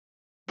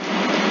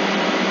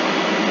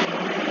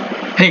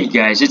Hey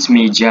guys, it's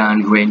me,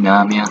 John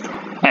Greatnamia,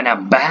 and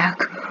I'm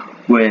back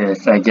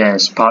with, I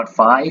guess, part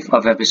 5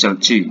 of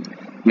episode 2.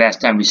 Last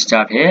time we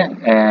stopped here,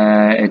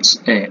 it's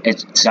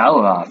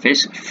our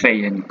office,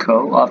 Faye and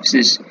Co.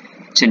 offices,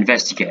 to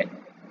investigate.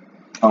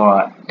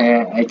 Alright,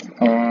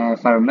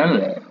 if I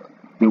remember,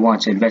 we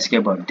want to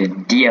investigate about the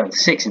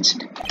DL6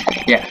 incident.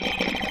 Yeah,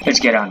 let's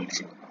get on with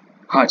it.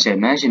 Hard to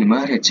imagine the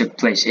murder took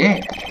place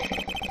here.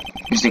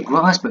 It's the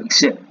Grasberg,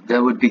 except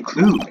there would be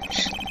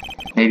clues.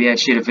 Maybe I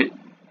should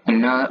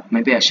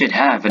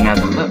have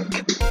another look.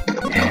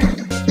 Yeah.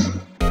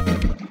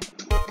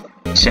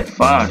 Set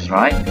fires,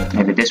 right?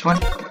 Maybe this one?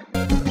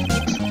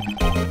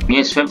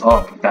 Yes,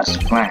 oh, that's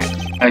the plan.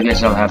 I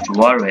guess I'll have to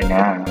water it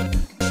now.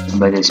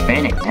 But it's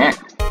painting, eh?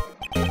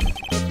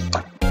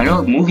 An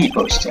old movie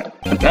poster.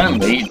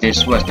 Apparently,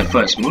 this was the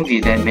first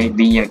movie that made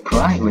Mia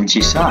cry when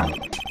she saw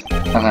it.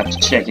 I'll have to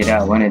check it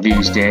out one of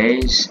these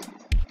days.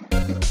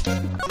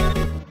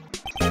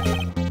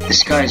 The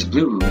sky is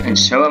blue, and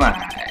so am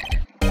I.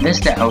 That's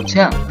the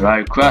hotel,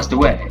 right across the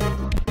way.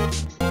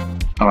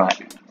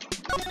 Alright.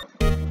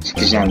 Let's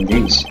examine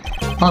these.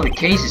 All the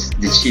cases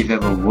the chief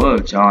ever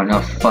worked on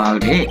are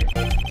filed here.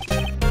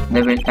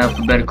 They're in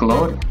alphabetical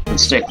order.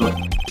 Let's take a look.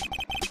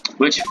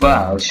 Which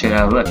file should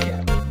I look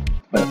at?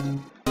 Well,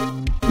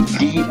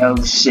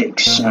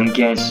 DL6, I'm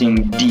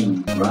guessing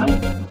D, right?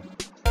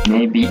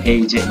 Maybe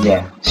agent,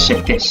 yeah,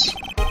 check this.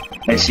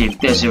 Let's see if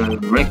there's a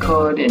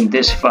record in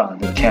this file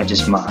that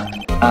catches my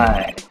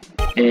eye.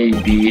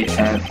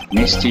 ABF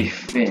Misty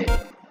Fit.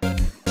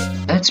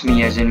 That's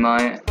me and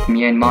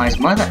Mai's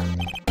mother.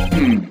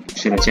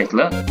 Should I take a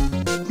look?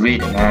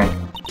 Read it, man.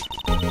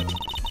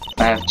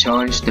 I have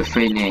changed the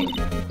free name,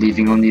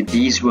 leaving only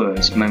these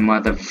words. My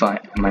mother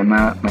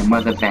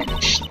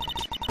vanished.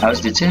 I was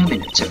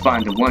determined to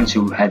find the ones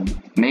who had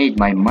made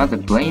my mother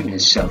blame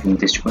herself in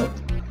this way.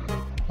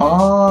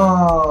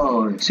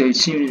 Oh, so it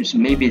seems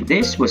maybe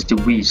this was the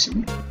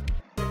reason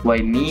why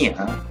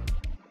Mia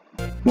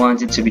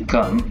wanted to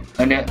become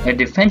a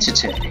defense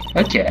attorney.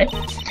 Okay.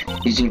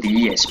 Using the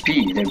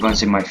ESP that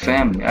runs in my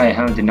family, I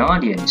held an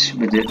audience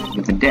with the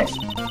dead.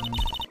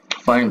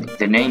 Finally,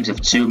 the names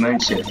of two men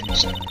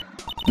surfaced.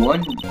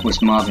 One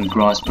was Marvin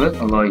Grasberg,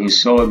 a lawyer who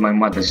sold my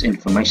mother's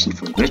information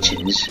for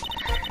riches.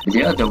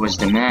 The other was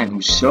the man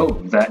who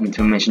sold that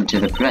information to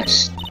the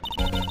press.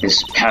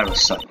 This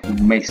parasite who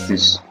makes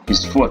his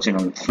fortune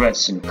on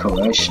threats and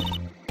coercion.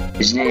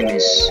 His name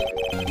is...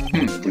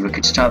 the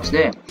record stops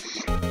there.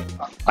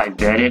 I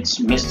bet it's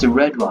Mr.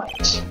 Wright,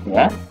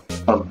 yeah?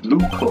 Of blue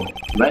coal,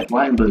 red,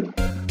 white, blue.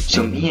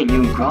 So me and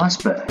you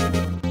Grasberg.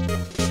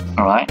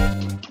 Alright,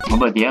 what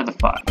about the other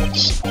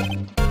files?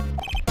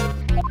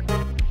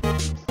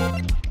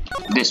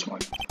 This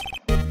one.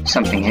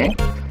 Something here?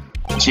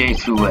 J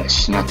through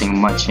S, nothing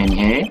much in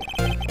here.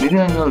 Maybe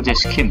I'll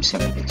just skim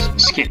some of this.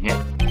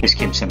 Just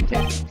skim some of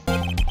this.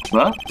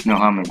 Well, no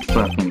harm in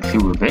flipping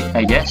through a bit,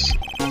 I guess.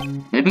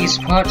 The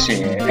biggest part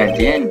here at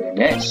the end of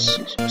this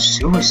is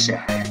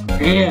suicide.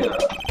 Ew.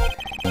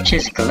 She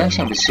has a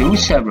collection of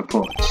suicide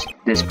reports.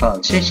 There's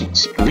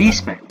politicians,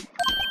 policemen.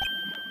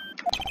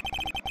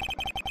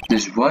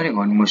 There's writing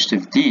on most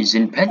of these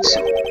in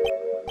pencil.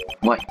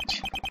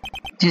 White.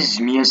 This is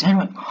Mia's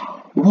handwriting.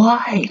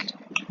 White!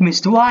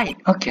 Mr. White!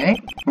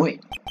 Okay,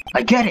 wait,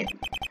 I get it.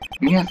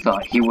 Mia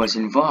thought he was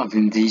involved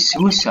in these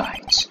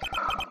suicides.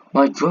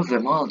 I drove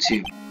them all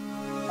to...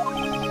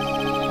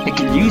 I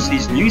can use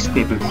these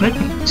newspaper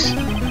clippings.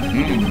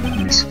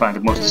 Let's find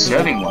the most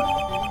disturbing one.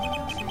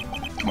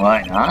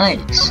 Why,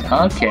 nice.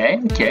 Okay.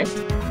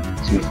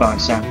 So we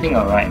found something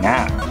alright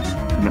now.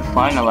 The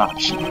final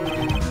option.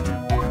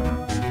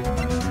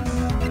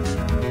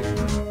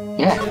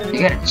 Yeah, you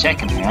gotta check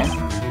them, man.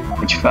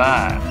 Which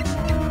file?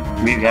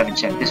 We haven't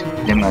checked this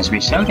one. There must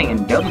be something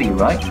in W,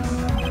 right?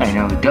 I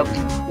know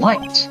W.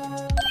 What?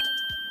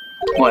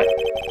 What?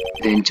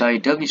 The entire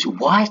W's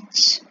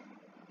what?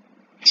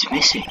 It's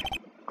missing.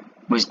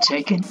 Was it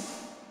taken?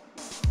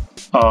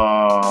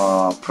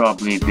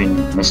 Probably been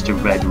Mr.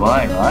 Red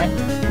White, right?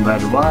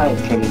 Red White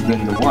could have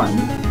been the one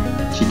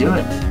to do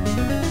it.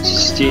 To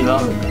steal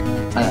all of it.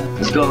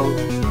 Let's go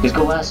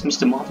ask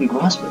Mr. Marvin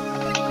Grasberg.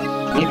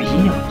 Maybe he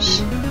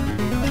knows.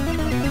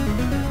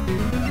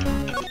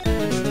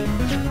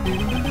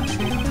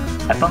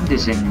 I found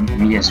this in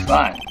Mia's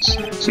files,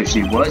 so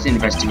she was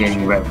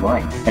investigating Red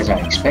White, as I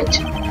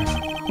expected.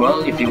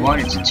 Well, if you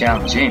wanted to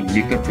challenge him,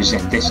 you could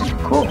present this in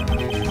the court.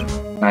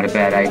 Not a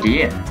bad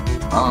idea.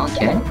 Oh,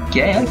 okay.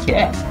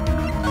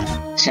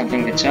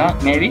 Something to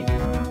talk, maybe?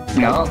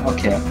 No?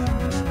 Okay.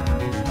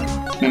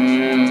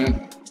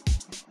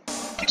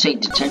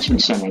 Take detention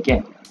center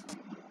again.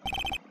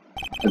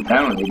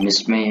 Apparently,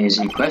 Miss May is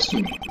in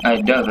questioning.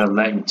 I doubt they'll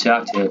let me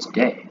talk to her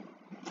today.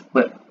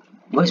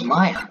 Where's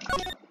Maya?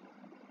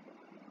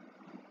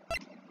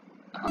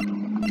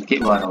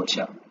 Get White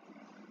Hotel.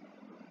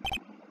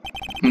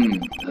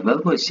 The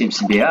bellboy seems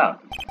to be out.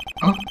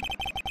 Huh?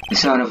 The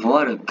sound of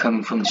water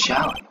coming from the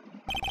shower.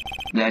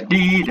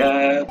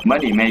 La-dee-da,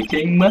 money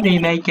making.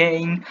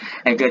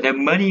 I got a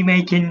money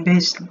making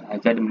business. I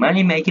got a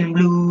money making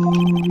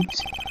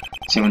blues.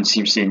 Someone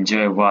seems to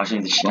enjoy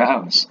washing the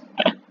showers.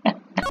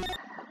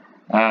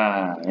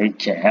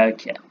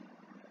 Okay.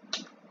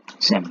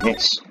 Examine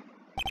this.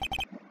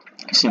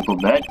 A simple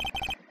bed.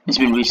 It's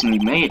been recently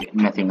made.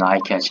 Nothing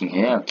eye-catching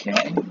here,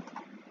 okay.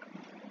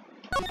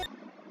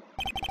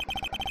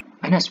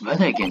 A nice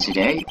weather again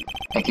today.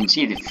 I can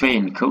see the free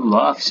and cool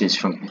offices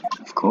from it,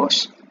 of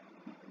course.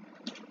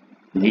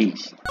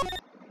 Please.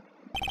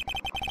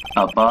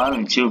 A bottle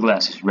and 2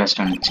 glasses rest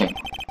on the table.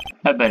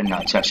 I better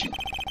not touch it.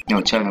 No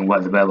telling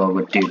what the bellboy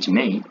would do to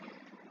me.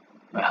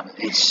 Well,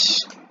 this...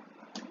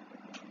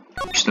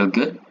 still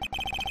good?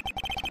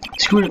 The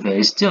screwdriver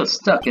is still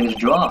stuck in the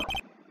drawer.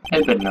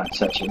 I better not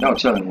touch it. No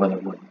telling what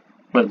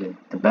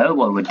the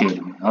bellboy would do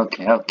to me.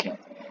 Okay.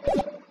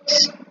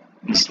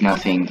 There's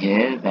nothing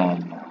here,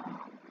 then...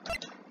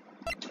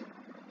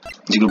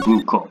 Let's go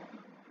blue coal.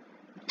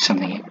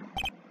 Something here.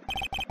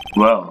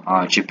 Well,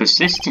 aren't you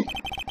persistent?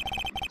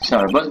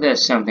 Sorry, but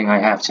there's something I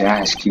have to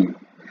ask you.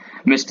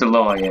 Mr.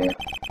 Lawyer,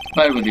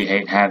 I really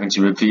hate having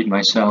to repeat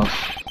myself,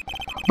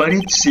 but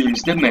it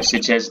seems the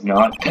message has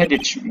not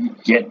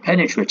yet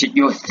penetrated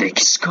your thick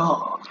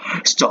skull.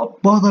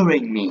 Stop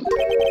bothering me.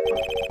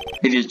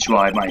 If you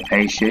try my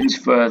patience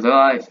further,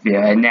 I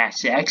fear a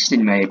nasty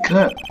accident may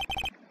occur.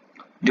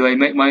 Do I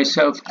make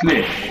myself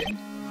clear?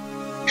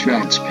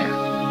 Transparent.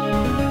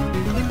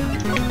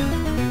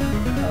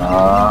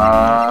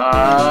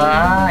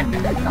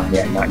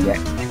 Not yet.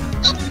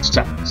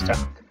 Stop.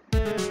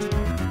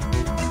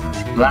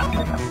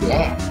 Blackmail,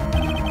 yeah.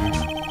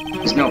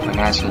 There's no point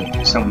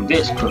asking someone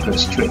this crooked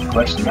straight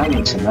question. I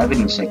need some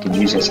evidence I can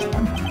use as a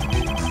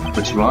hammer.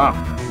 What's wrong?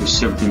 You're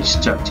simply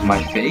stuck to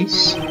my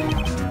face?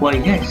 Why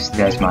yes,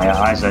 there's my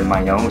eyes and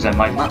my nose and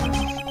my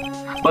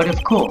mouth. But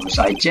of course,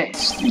 I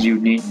jest. You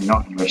need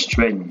not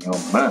restrain your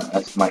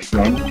mirth, my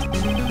friend.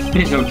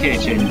 It is okay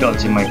to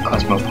indulge in my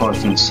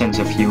cosmopolitan sense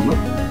of humor.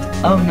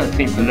 I'll not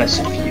think less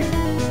of you.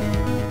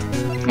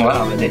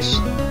 Wow, this.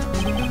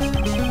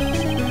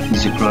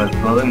 Is a blood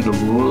pulling the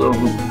wool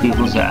over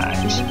people's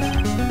eyes.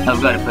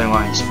 I've got to put him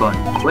on the spot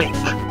quick.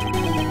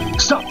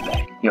 Stop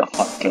that! Your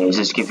hot gaze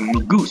is giving me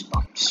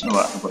goosebumps.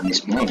 What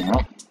Miss May,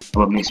 huh?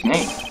 What Miss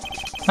May?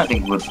 I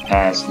think we're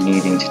past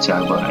needing to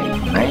talk about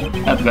it, May.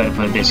 I've got to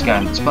put this guy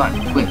on the spot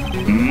quick.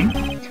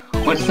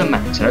 What's the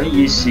matter?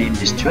 You seem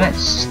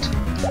distressed.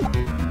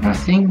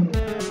 Nothing?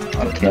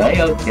 Okay.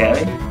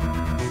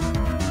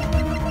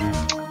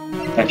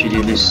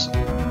 Actually, this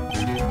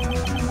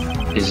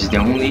is the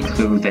only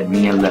clue that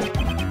Mia left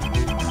me.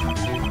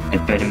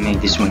 I'd better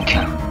make this one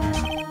count.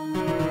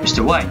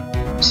 Mr. White,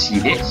 see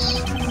this?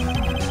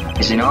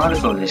 It's an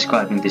article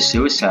describing the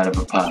suicide of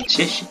a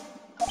politician.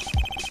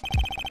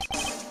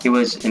 He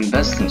was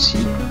investing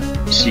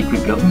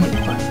secret government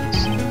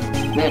funds.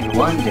 Then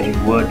one day,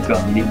 word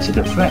got leaked to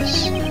the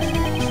press.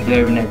 The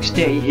very next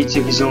day, he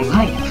took his own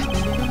life.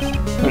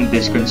 And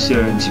this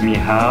concerns me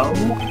how?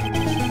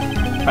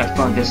 I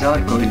found this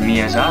article in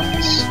Mia's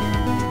office.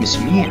 Miss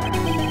Mia.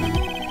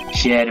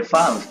 She had a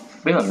file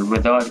filled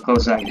with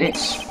articles like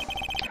this.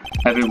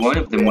 Every one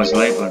of them was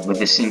labeled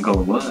with a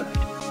single word.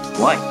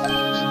 White.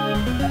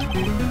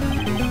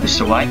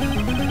 Mr. White,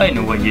 I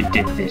know what you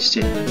did this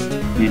to.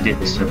 You did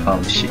this to a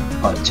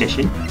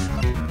politician.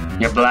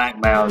 You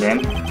blackmailed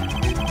him.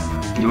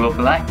 You were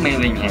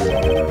blackmailing him.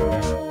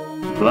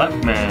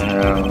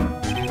 Blackmail?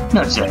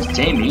 Not just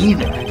him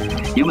either.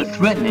 You were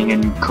threatening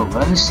and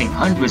coercing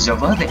hundreds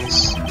of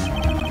others.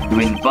 You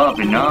were involved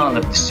in all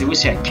of the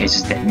suicide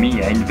cases that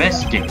Mia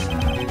investigated.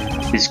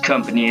 This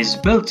company is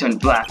built on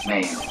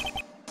blackmail.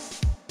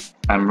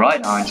 I'm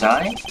right, aren't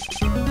I?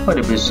 What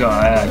a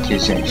bizarre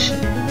accusation.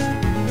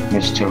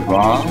 Mr.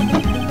 Wrong?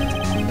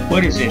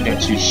 What is it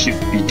that you should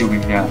be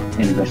doing now?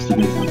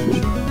 Investigating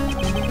me?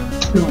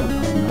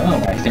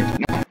 No, I think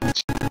not.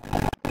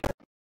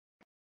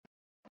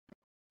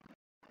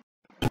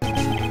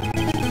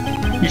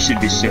 You should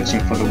be searching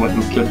for the one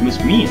who killed Miss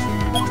Mia.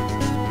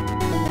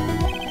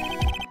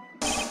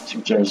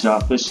 Secretary's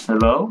office,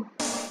 hello?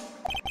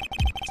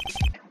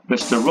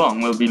 Mr.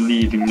 Wrong will be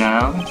leaving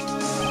now.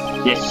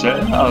 Yes,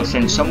 sir, I'll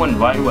send someone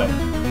right away.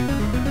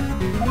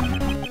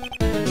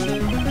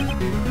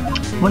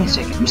 Wait a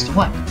second, Mr.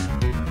 White.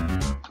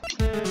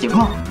 You're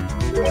wrong.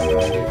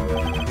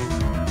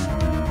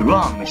 You're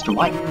wrong, Mr.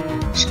 White.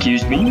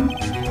 Excuse me?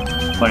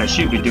 What I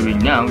should be doing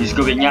now is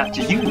going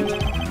after you.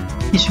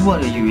 Is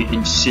what are you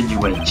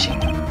insinuating?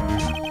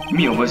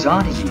 Mia was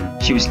on you.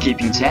 She was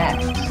keeping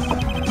tabs.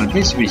 For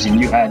this reason,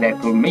 you had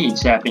April me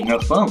tapping her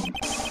phone.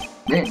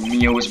 Then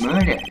Mia was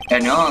murdered,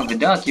 and all the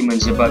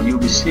documents about you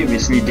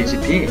mysteriously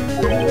disappeared.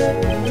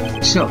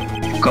 So,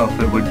 the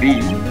culprit would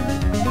be...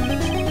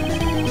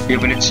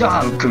 Even a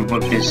child could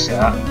work this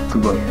out.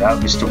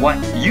 Mr.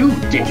 White, you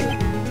did it!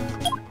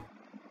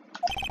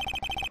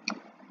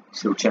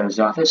 Secretary's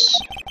office.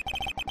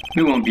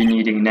 We won't be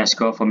needing an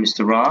escort for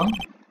Mr. Wrong.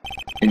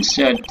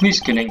 Instead, please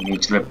connect me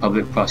to the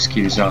public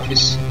prosecutor's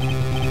office.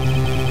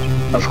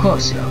 Of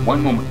course, sir.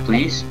 One moment,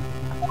 please.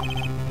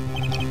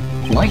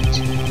 White,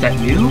 that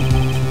you?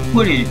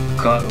 What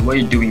are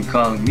you doing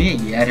calling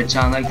me at a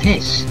time like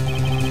this?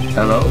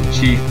 Hello,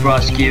 Chief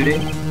Prosecutor?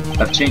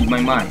 I've changed my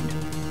mind.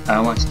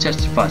 I want to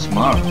testify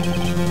tomorrow.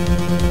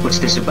 What's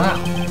this about?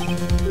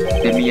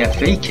 The Mia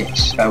Fey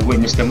case. I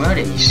witnessed the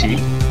murder, you see.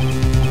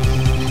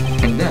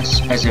 And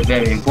thus, as a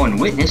very important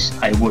witness,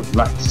 I would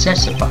like to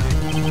testify.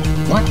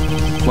 What?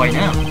 Why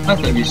now? I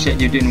thought you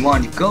said you didn't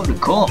want to go to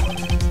court.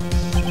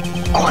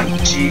 Quite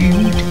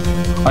dude.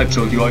 I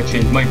told you I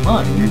changed my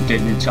mind,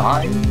 didn't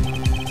I?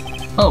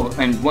 Oh,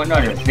 and one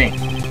other thing.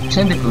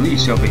 Send the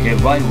police over here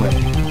right away.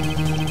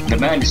 The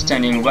man is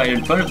standing right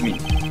in front of me.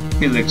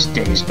 He looks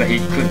dazed, but he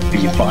could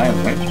be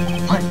violent.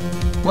 What?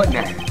 What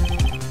man?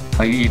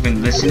 Are you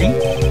even listening?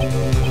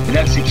 The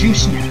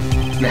executioner,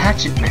 the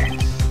hatchet man,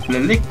 the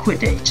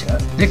liquidator,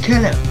 the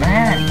killer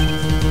man.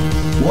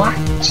 What?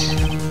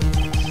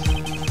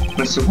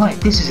 Mr. White,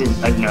 this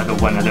isn't another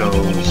one of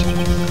those.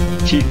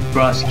 Chief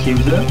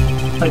Prosecutor,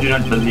 I do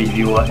not believe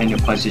you are in a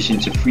position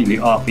to freely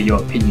offer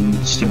your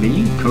opinions to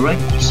me,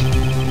 correct?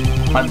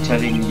 I'm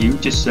telling you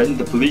to send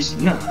the police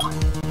now.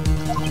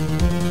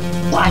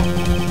 What?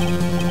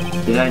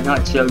 Did I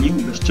not tell you,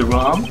 Mr.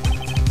 Ram?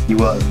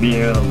 You are a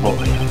mere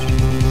lawyer.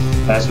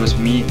 As was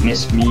me,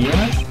 Miss Mia.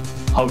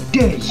 How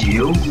dare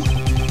you?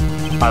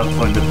 I'll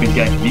point the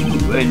finger at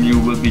you and you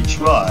will be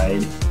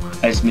tried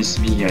as Miss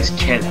Mia's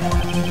killer.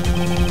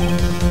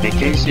 The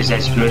case is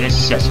as good as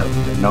settled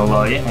and no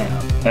lawyer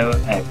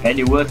at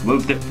Pennyworth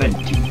will defend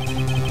you.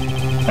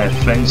 I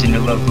have friends in the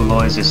local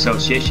lawyers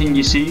association,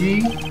 you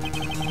see.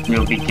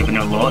 You'll be given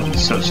a lawyer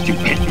so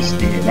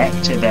stupendously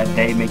enact that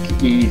they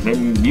make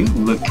even you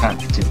look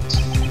competent.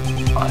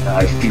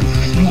 I feel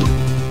free.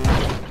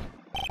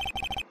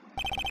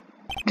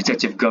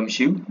 Detective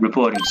Gumshoe,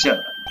 reporting,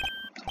 sir.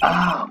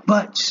 Ah,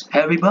 Butts,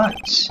 Harry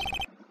Butts.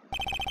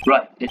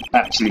 Right, it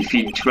actually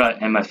fits right,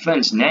 and my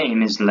friend's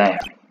name is Larry.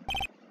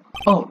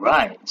 Oh,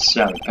 right,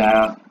 sorry,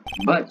 pal.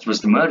 Butts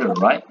was the murderer,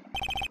 right?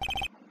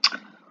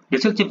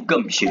 Detective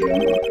Gumshoe,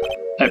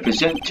 I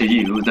present to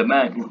you the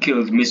man who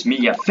killed Miss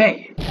Mia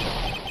Fey.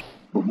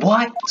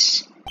 What?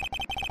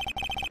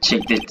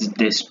 Take this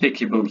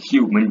despicable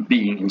human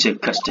being into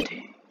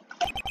custody.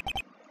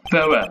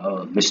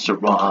 Farewell, Mr.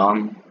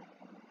 Ram.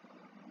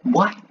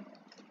 What?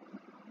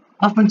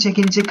 I've been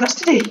taken into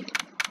custody?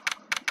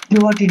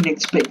 No, I didn't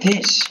expect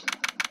this.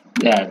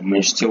 That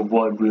Mr.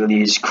 White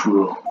really is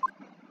cruel.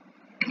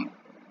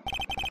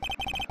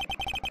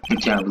 I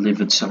can't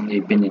believe it's only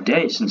been a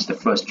day since the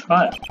first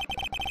trial.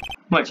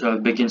 My trial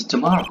begins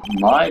tomorrow.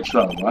 My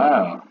trial,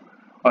 wow.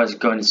 I was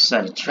going to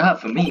set a trial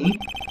for me.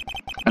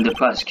 And the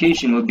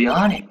prosecution will be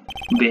on it.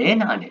 Be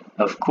in on it.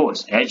 Of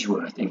course,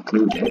 Edgeworth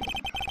included.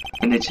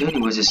 An attorney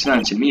was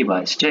assigned to me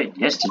by the state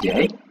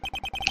yesterday.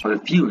 I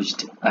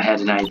refused. I had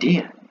an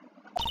idea.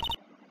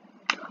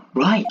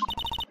 Right.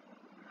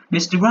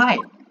 Mr. Wright.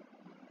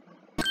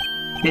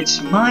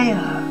 It's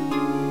Maya.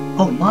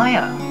 Oh,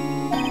 Maya.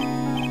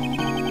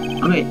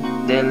 Great.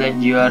 They let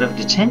you out of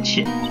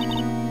detention.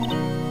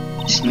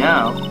 Just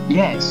now?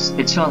 Yes,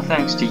 it's all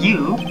thanks to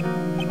you.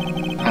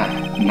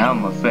 Now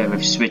I'm afraid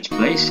we've switched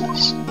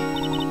places.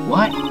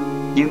 What?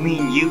 You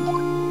mean you...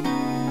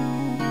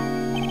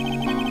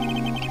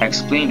 I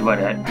explained what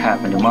had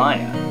happened to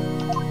Maya.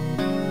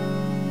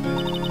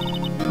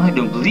 I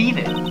don't believe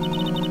it.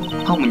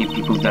 How many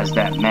people does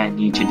that man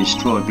need to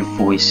destroy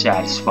before he's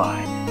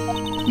satisfied?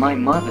 My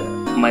mother,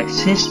 my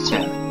sister,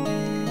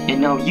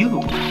 and now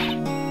you.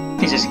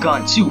 This has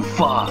gone too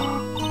far.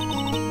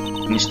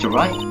 Mr.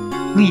 Wright,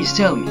 please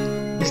tell me,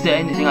 is there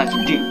anything I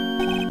can do?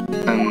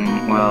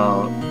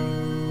 Well...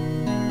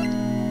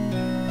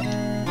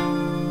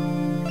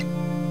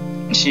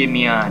 Cheer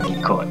me on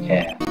in court,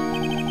 yeah.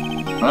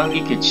 Well,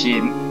 you could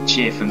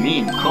cheer for me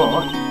in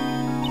court.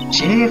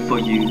 Cheer for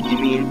you? You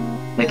mean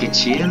like a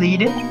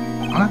cheerleader?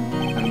 Huh?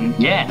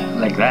 Yeah,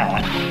 like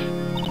that.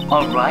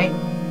 Alright,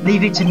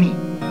 leave it to me.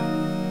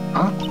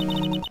 Huh?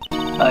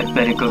 I'd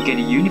better go get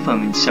a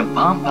uniform and some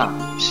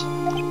pom-poms.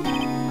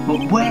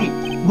 But wait.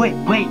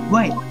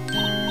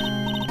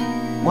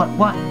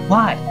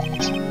 What?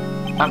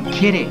 I'm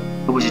kidding.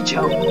 It was a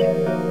joke.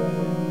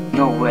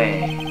 No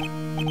way.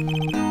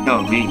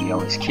 No, really, I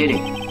was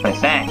kidding. But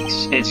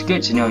thanks. It's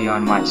good to know you're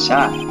on my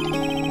side.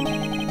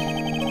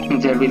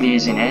 There really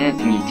isn't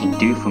anything you can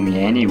do for me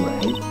anyway.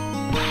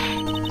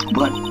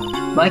 But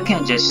I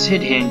can't just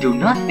sit here and do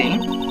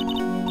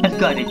nothing. I've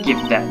got to give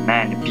that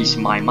man a piece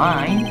of my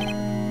mind.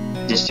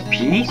 Just a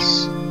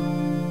piece?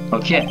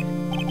 Okay.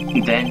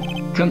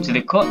 Then come to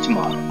the court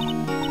tomorrow.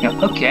 Now,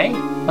 okay,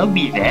 I'll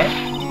be there.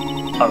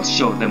 I'll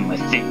show them a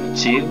thing or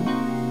two.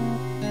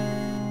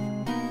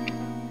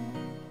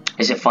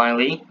 Is it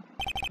finally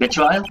the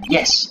trial?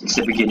 Yes, it's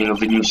the beginning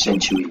of a new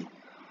century.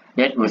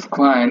 Yet with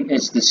crime,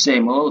 it's the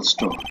same old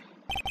story.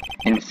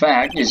 In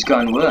fact, it's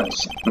gone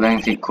worse.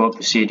 Lengthy court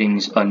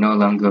proceedings are no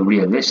longer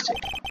realistic.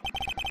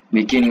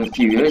 Beginning a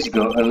few years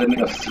ago, a limit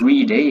of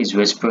 3 days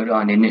was put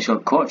on initial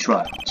court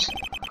trials.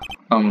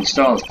 Almost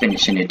all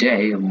finish in a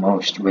day,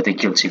 most with a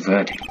guilty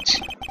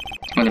verdict.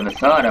 I never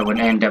thought I would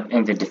end up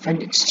in the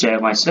defendant's chair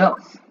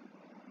myself.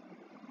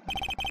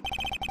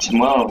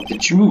 Tomorrow, the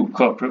true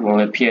culprit will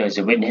appear as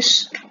a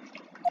witness.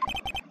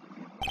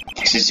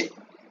 This is it.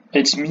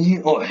 It's me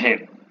or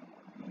him.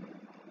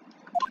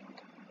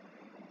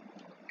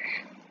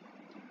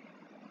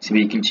 To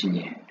be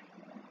continued.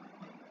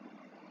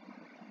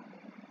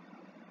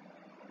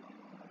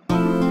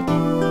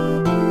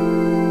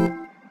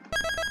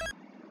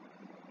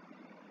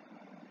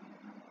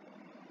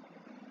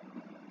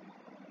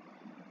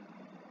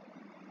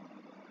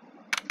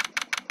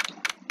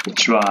 The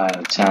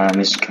trial time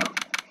has come.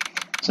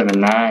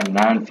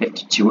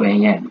 9:52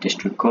 a.m.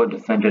 District Court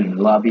defendant in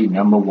lobby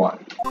number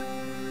 1.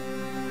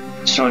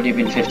 It's only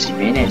been 15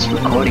 minutes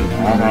recording,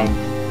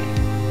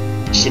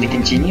 man. Should I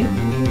continue?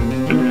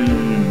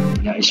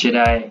 Should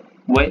I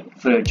wait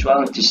for the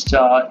trial to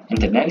start in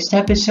the next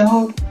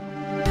episode?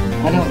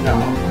 I don't know.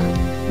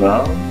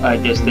 Well, I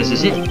guess this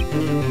is it.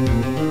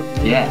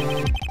 Yeah.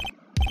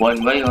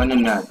 One way or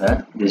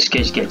another, this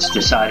case gets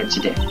decided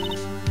today.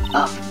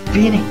 Oh,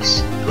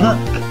 Phoenix, look!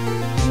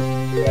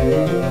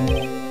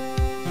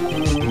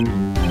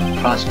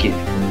 Prosecutor,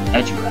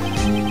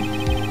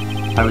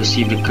 Edgewell. I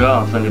received a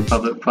call from the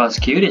public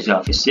prosecutor's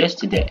office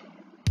yesterday.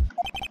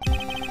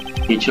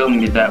 He told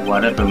me that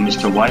whatever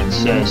Mr. White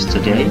says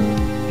today,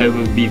 it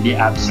will be the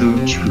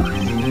absolute truth.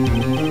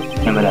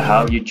 No matter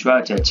how you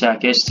try to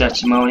attack his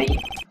testimony,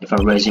 if I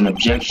raise an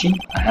objection,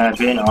 I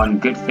have it on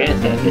good faith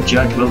that the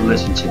judge will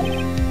listen to me.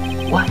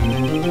 What?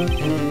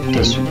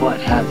 Does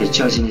White have the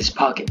judge in his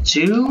pocket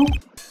too?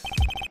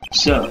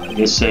 So,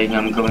 you're saying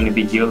I'm going to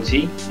be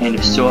guilty? End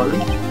of story?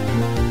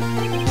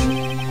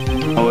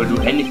 I will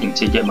do anything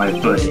to get my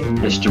verdict,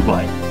 Mr.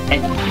 White.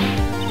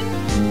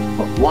 Anything.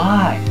 But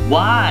why?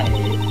 Why?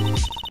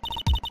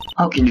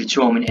 How can you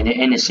torment an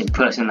innocent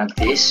person like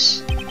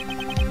this?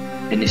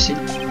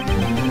 Innocent?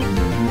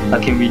 How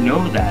can we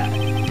know that?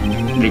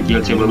 The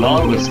guilty will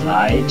always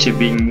lie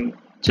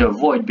to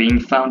avoid being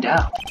found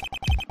out.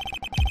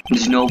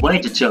 There's no way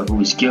to tell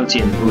who is guilty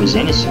and who is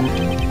innocent.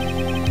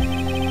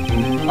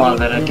 All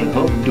that I can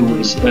hope to do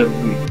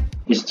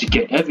is to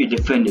get every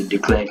defendant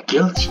declared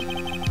guilty.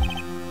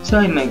 So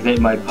I make that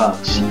my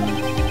policy.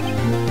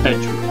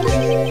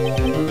 Edward,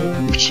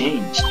 you've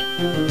changed.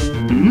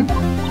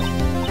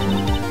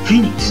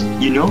 Phoenix,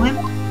 you know him?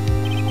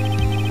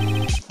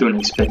 Don't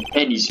expect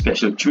any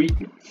special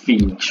treatment,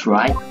 Phoenix,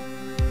 right?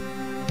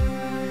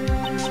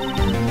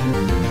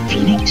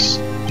 Phoenix?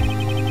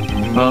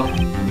 Well,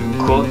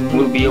 court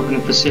will be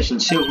opening for session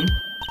soon.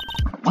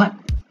 What?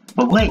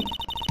 But wait.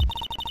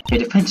 The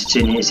defense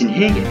attorney isn't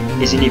here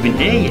yet. Isn't even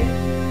here yet.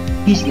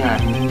 He's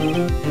not.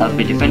 I'll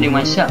be defending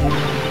myself.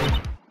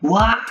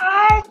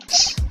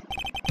 What?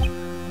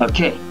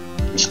 Okay,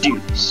 let's do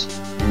this.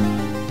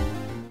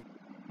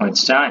 Oh,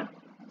 it's time.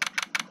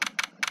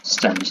 It's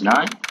time is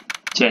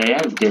 9:10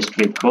 a.m.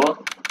 District Court,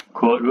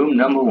 courtroom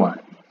number 1.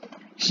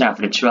 It's time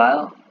for the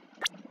trial.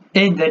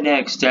 In the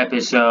next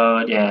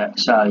episode, yeah,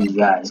 sorry you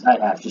guys, I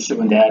have to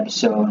shorten the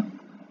episode.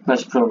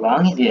 Let's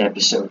prolong the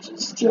episodes.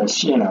 It's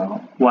just,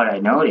 what I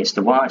noticed,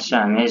 the watch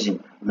time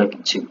isn't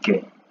looking too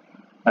good.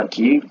 Like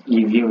you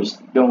viewers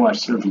don't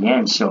watch till the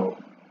end, so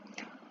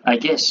I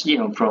guess,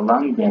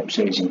 prolonging the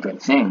episode is a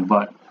good thing,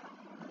 but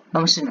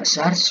I'm still not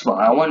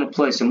satisfied. I want to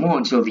play some more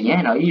until the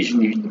end. I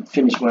usually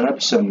finish one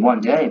episode in one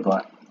day,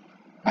 but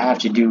I have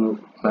to do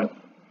an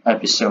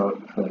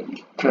episode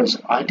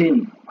because I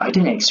didn't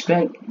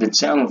expect the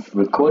time of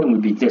recording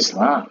would be this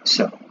long.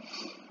 So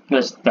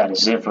that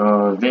is it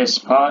for this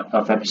part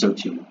of episode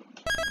 2.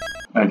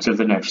 Until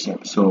the next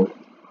episode,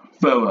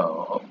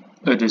 farewell.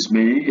 It has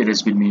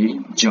been me,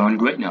 John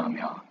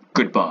Greatnamia.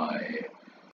 Goodbye.